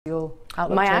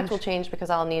My act will change because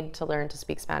I'll need to learn to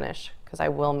speak Spanish because I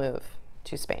will move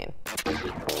to Spain.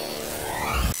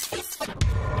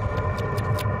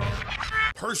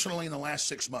 Personally, in the last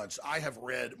 6 months, I have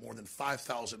read more than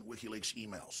 5,000 WikiLeaks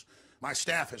emails. My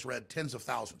staff has read tens of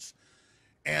thousands.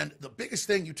 And the biggest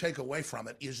thing you take away from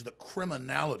it is the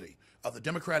criminality of the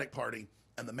Democratic Party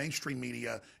and the mainstream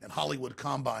media and Hollywood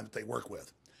combine that they work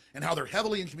with, and how they're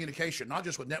heavily in communication, not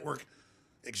just with network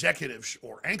executives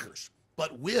or anchors,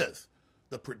 but with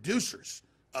the producers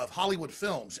of Hollywood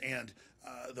films and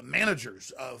the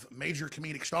managers of major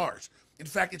comedic stars. In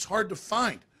fact, it's hard to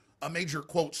find a major,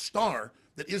 quote, star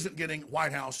that isn't getting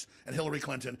White House and Hillary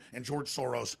Clinton and George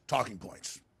Soros talking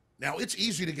points. Now, it's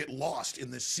easy to get lost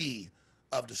in this sea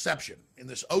of deception, in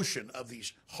this ocean of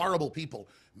these horrible people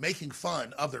making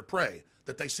fun of their prey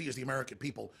that they see as the American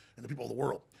people and the people of the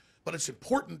world. But it's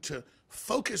important to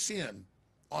focus in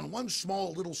on one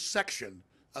small little section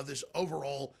of this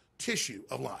overall tissue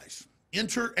of lies.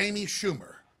 Enter Amy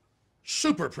Schumer,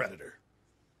 super predator.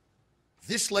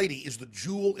 This lady is the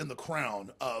jewel in the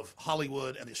crown of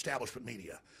Hollywood and the establishment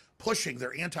media, pushing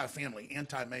their anti-family,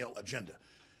 anti-male agenda.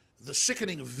 The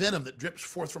sickening venom that drips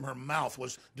forth from her mouth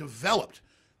was developed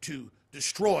to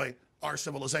destroy our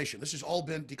civilization. This has all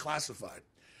been declassified.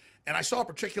 And I saw a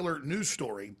particular news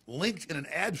story linked in an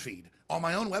ad feed on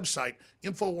my own website,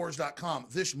 Infowars.com,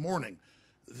 this morning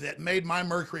that made my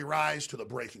mercury rise to the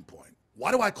breaking point.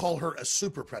 Why do I call her a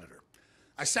super predator?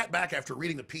 I sat back after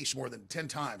reading the piece more than 10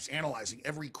 times, analyzing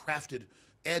every crafted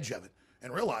edge of it,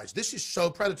 and realized this is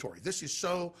so predatory. This is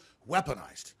so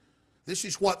weaponized. This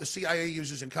is what the CIA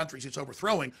uses in countries it's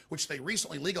overthrowing, which they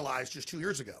recently legalized just 2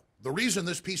 years ago. The reason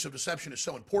this piece of deception is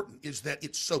so important is that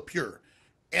it's so pure.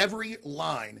 Every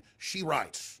line she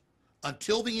writes,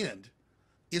 until the end,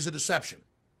 is a deception.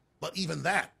 But even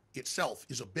that itself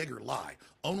is a bigger lie,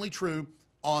 only true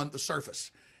on the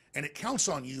surface. And it counts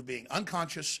on you being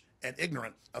unconscious and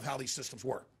ignorant of how these systems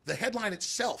work. The headline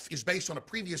itself is based on a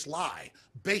previous lie,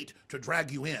 bait to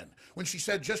drag you in, when she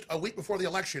said just a week before the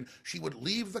election she would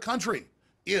leave the country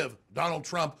if Donald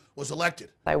Trump was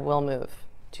elected. I will move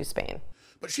to Spain.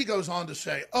 But she goes on to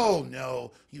say, oh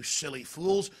no, you silly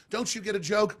fools, don't you get a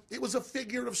joke? It was a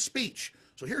figure of speech.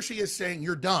 So here she is saying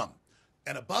you're dumb.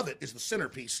 And above it is the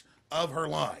centerpiece of her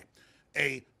lie.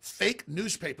 A fake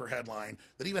newspaper headline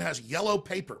that even has yellow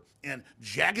paper and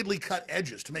jaggedly cut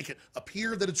edges to make it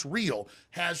appear that it's real,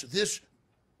 has this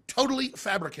totally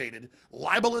fabricated,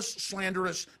 libelous,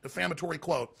 slanderous, defamatory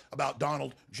quote about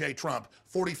Donald J. Trump,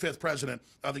 45th president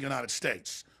of the United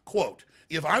States. Quote,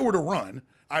 if I were to run,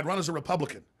 I'd run as a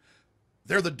Republican.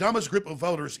 They're the dumbest group of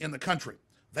voters in the country.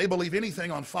 They believe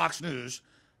anything on Fox News.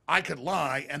 I could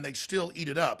lie and they'd still eat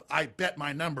it up. I bet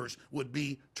my numbers would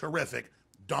be terrific.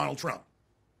 Donald Trump.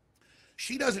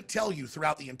 She doesn't tell you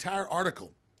throughout the entire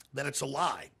article that it's a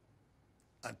lie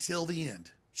until the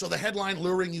end. So the headline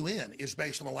luring you in is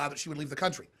based on the lie that she would leave the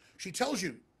country. She tells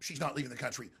you she's not leaving the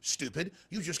country. Stupid.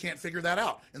 You just can't figure that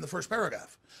out in the first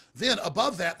paragraph. Then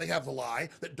above that, they have the lie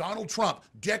that Donald Trump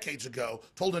decades ago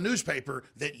told a newspaper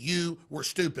that you were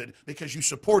stupid because you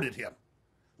supported him.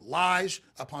 Lies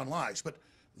upon lies. But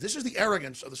this is the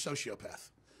arrogance of the sociopath.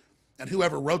 And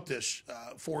whoever wrote this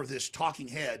for this talking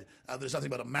head, there's nothing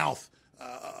but a mouth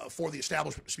for the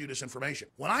establishment to spew this information.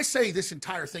 When I say this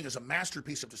entire thing is a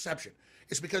masterpiece of deception,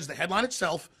 it's because the headline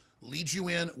itself leads you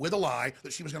in with a lie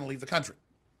that she was going to leave the country.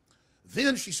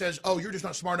 Then she says, oh, you're just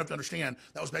not smart enough to understand.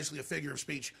 That was basically a figure of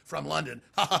speech from London.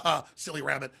 Ha ha ha, silly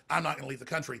rabbit. I'm not going to leave the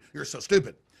country. You're so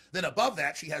stupid. Then above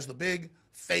that, she has the big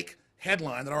fake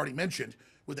headline that I already mentioned,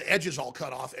 with the edges all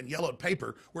cut off and yellowed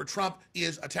paper, where Trump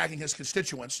is attacking his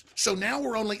constituents. So now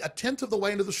we're only a tenth of the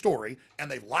way into the story, and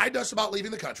they've lied to us about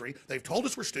leaving the country. They've told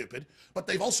us we're stupid, but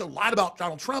they've also lied about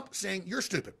Donald Trump, saying you're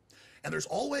stupid. And there's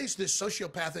always this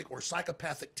sociopathic or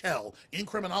psychopathic tell in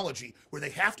criminology where they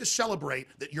have to celebrate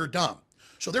that you're dumb.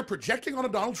 So they're projecting on a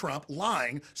Donald Trump,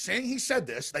 lying, saying he said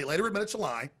this. They later admit it's a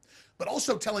lie, but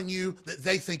also telling you that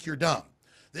they think you're dumb.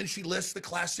 Then she lists the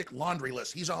classic laundry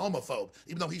list. He's a homophobe,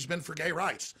 even though he's been for gay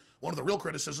rights. One of the real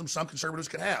criticisms some conservatives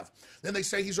could have. Then they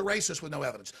say he's a racist with no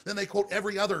evidence. Then they quote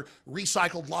every other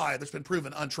recycled lie that's been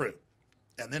proven untrue.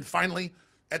 And then finally,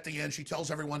 at the end, she tells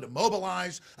everyone to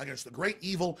mobilize against the great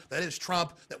evil that is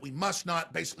Trump, that we must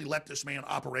not basically let this man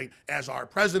operate as our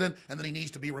president, and that he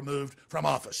needs to be removed from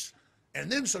office. And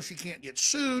then, so she can't get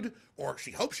sued, or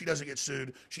she hopes she doesn't get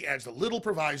sued, she adds the little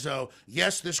proviso,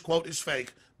 yes, this quote is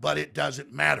fake, but it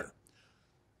doesn't matter.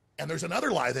 And there's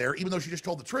another lie there, even though she just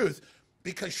told the truth,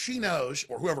 because she knows,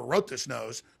 or whoever wrote this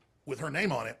knows, with her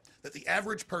name on it, that the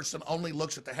average person only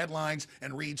looks at the headlines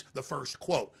and reads the first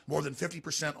quote, more than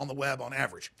 50% on the web on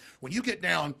average. When you get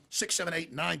down 6, 7,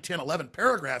 8, 9, 10, 11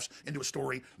 paragraphs into a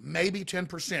story, maybe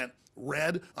 10%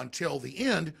 read until the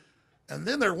end, and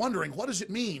then they're wondering, what does it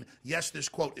mean? Yes, this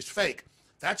quote is fake.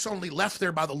 That's only left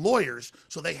there by the lawyers,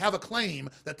 so they have a claim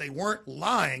that they weren't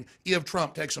lying if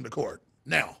Trump takes them to court.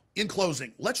 Now, in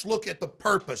closing, let's look at the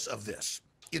purpose of this.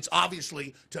 It's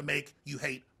obviously to make you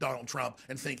hate Donald Trump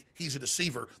and think he's a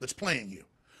deceiver that's playing you.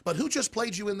 But who just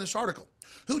played you in this article?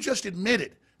 Who just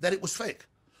admitted that it was fake?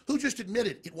 Who just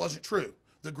admitted it wasn't true?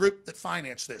 The group that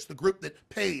financed this, the group that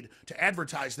paid to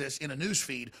advertise this in a news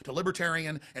feed to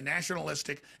libertarian and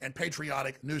nationalistic and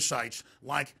patriotic news sites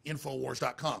like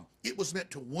Infowars.com. It was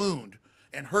meant to wound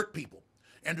and hurt people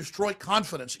and destroy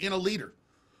confidence in a leader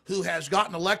who has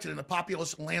gotten elected in a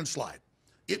populist landslide.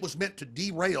 It was meant to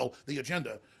derail the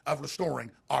agenda of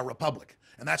restoring our republic,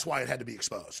 and that's why it had to be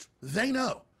exposed. They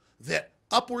know that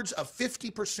upwards of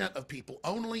 50% of people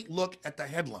only look at the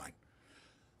headline.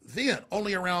 Then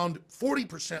only around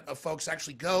 40% of folks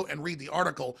actually go and read the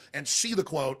article and see the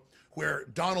quote where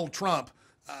Donald Trump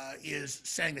is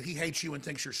saying that he hates you and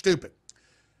thinks you're stupid.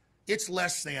 It's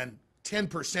less than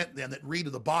 10% then that read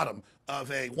to the bottom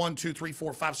of a 1, 2, 3,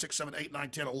 4, 5, 6, 7, 8, 9,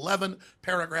 10, 11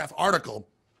 paragraph article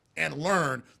and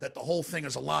learn that the whole thing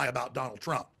is a lie about Donald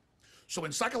Trump. So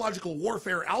in psychological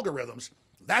warfare algorithms,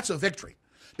 that's a victory,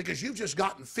 because you've just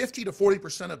gotten 50 to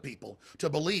 40% of people to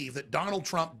believe that Donald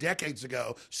Trump decades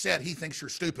ago said he thinks you're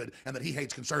stupid and that he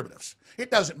hates conservatives. It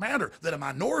doesn't matter that a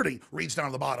minority reads down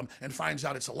to the bottom and finds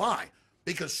out it's a lie,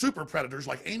 because super predators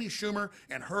like Amy Schumer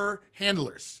and her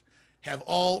handlers have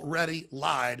already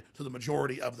lied to the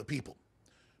majority of the people.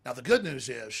 Now, the good news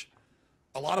is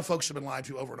a lot of folks have been lied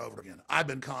to over and over again. I've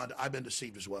been conned, I've been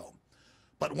deceived as well.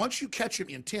 But once you catch them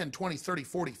in 10, 20, 30,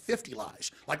 40, 50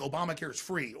 lies, like Obamacare is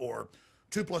free, or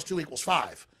 2 + 2 =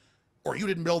 5, or you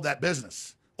didn't build that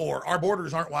business, or our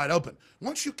borders aren't wide open.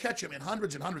 Once you catch them in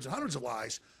hundreds and hundreds and hundreds of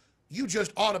lies, you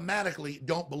just automatically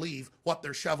don't believe what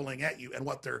they're shoveling at you and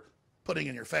what they're putting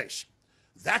in your face.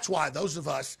 That's why those of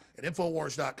us at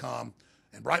Infowars.com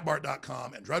and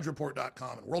Breitbart.com and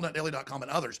DrudgeReport.com and WorldNetDaily.com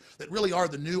and others that really are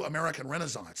the new American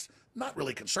Renaissance, not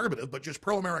really conservative, but just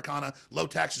pro-Americana, low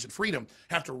taxes and freedom,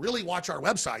 have to really watch our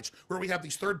websites where we have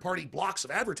these third-party blocks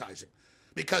of advertising.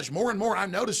 Because more and more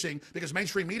I'm noticing, because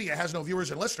mainstream media has no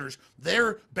viewers and listeners,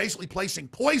 they're basically placing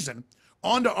poison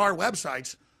onto our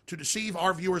websites to deceive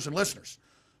our viewers and listeners.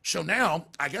 So now,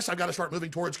 I guess I've got to start moving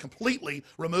towards completely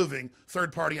removing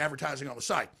third-party advertising on the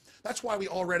site. That's why we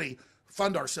already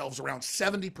fund ourselves around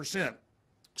 70%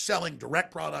 selling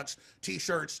direct products,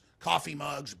 t-shirts, coffee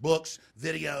mugs, books,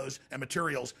 videos, and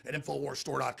materials at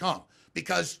InfoWarsStore.com.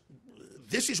 Because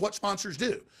this is what sponsors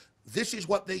do. This is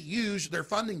what they use their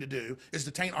funding to do, is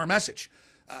to taint our message.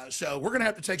 So we're going to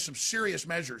have to take some serious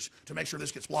measures to make sure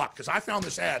this gets blocked. Because I found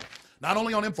this ad not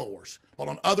only on InfoWars, but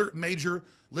on other major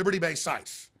liberty-based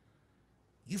sites.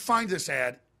 You find this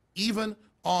ad even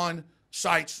on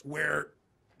sites where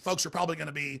folks are probably going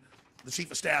to be the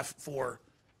chief of staff for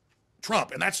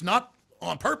Trump. And that's not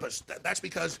on purpose. That's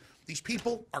because these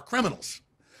people are criminals.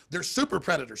 They're super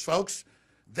predators, folks.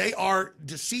 They are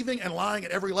deceiving and lying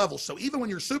at every level. So even when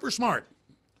you're super smart,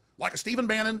 like a Stephen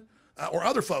Bannon or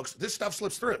other folks, this stuff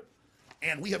slips through.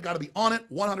 And we have got to be on it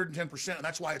 110%. And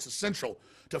that's why it's essential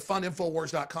to fund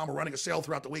Infowars.com. We're running a sale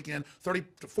throughout the weekend, 30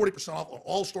 to 40% off on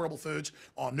all storable foods,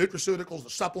 on nutraceuticals, the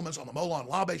supplements, on the Molon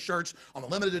Labe shirts, on the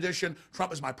limited edition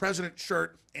Trump is my president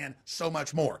shirt, and so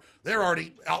much more. They're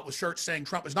already out with shirts saying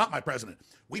Trump is not my president.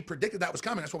 We predicted that was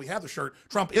coming. That's why we have the shirt,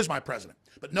 Trump is my president.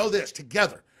 But know this,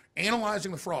 together,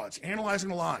 analyzing the frauds, analyzing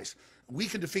the lies, we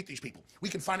can defeat these people. We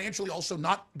can financially also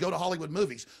not go to Hollywood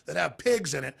movies that have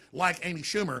pigs in it like Amy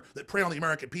Schumer that prey on the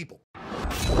American people.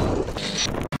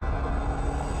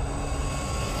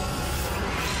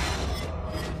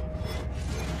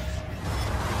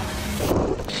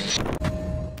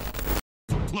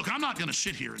 Look, I'm not going to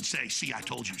sit here and say, see, I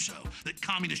told you so, that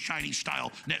communist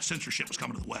Chinese-style net censorship was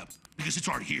coming to the web, because it's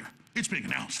already here. It's being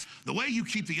announced. The way you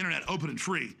keep the internet open and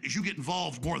free is you get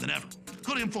involved more than ever.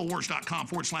 Go to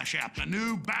Infowars.com/app. A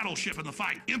new battleship in the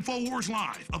fight. Infowars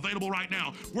Live. Available right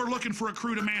now. We're looking for a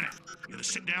crew to man it. You going to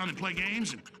sit down and play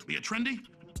games and be a trendy?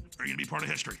 Or are you going to be part of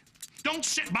history? Don't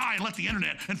sit by and let the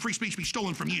internet and free speech be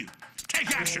stolen from you.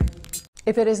 Take action.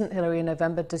 If it isn't Hillary in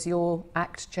November, does your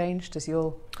act change? Does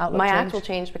your outlook My change? act will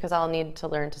change because I'll need to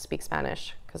learn to speak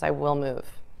Spanish, because I will move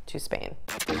to Spain.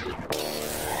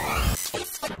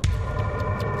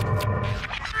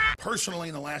 Personally,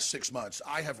 in the last 6 months,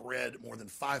 I have read more than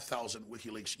 5,000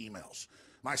 WikiLeaks emails.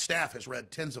 My staff has read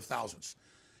tens of thousands.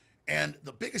 And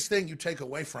the biggest thing you take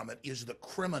away from it is the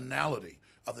criminality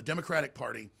of the Democratic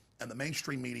Party and the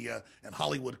mainstream media and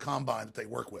Hollywood combine that they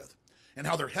work with, and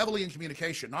how they're heavily in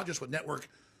communication, not just with network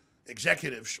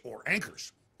executives or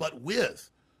anchors, but with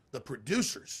the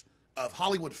producers of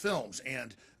Hollywood films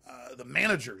and the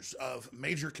managers of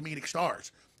major comedic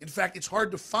stars. In fact, it's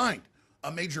hard to find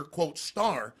a major, quote,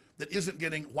 star that isn't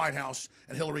getting White House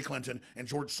and Hillary Clinton and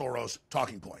George Soros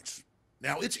talking points.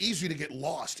 Now, it's easy to get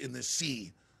lost in this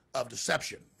sea of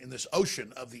deception, in this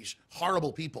ocean of these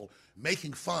horrible people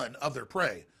making fun of their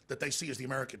prey that they see as the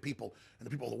American people and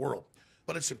the people of the world.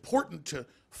 But it's important to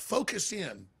focus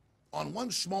in on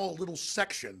one small little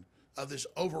section of this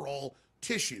overall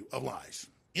tissue of lies.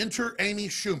 Enter Amy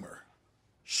Schumer,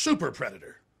 super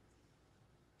predator.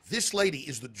 This lady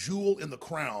is the jewel in the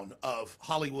crown of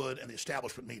Hollywood and the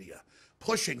establishment media,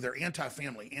 pushing their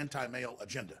anti-family, anti-male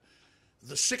agenda.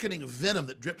 The sickening venom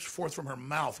that drips forth from her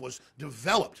mouth was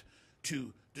developed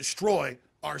to destroy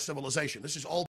our civilization. This is all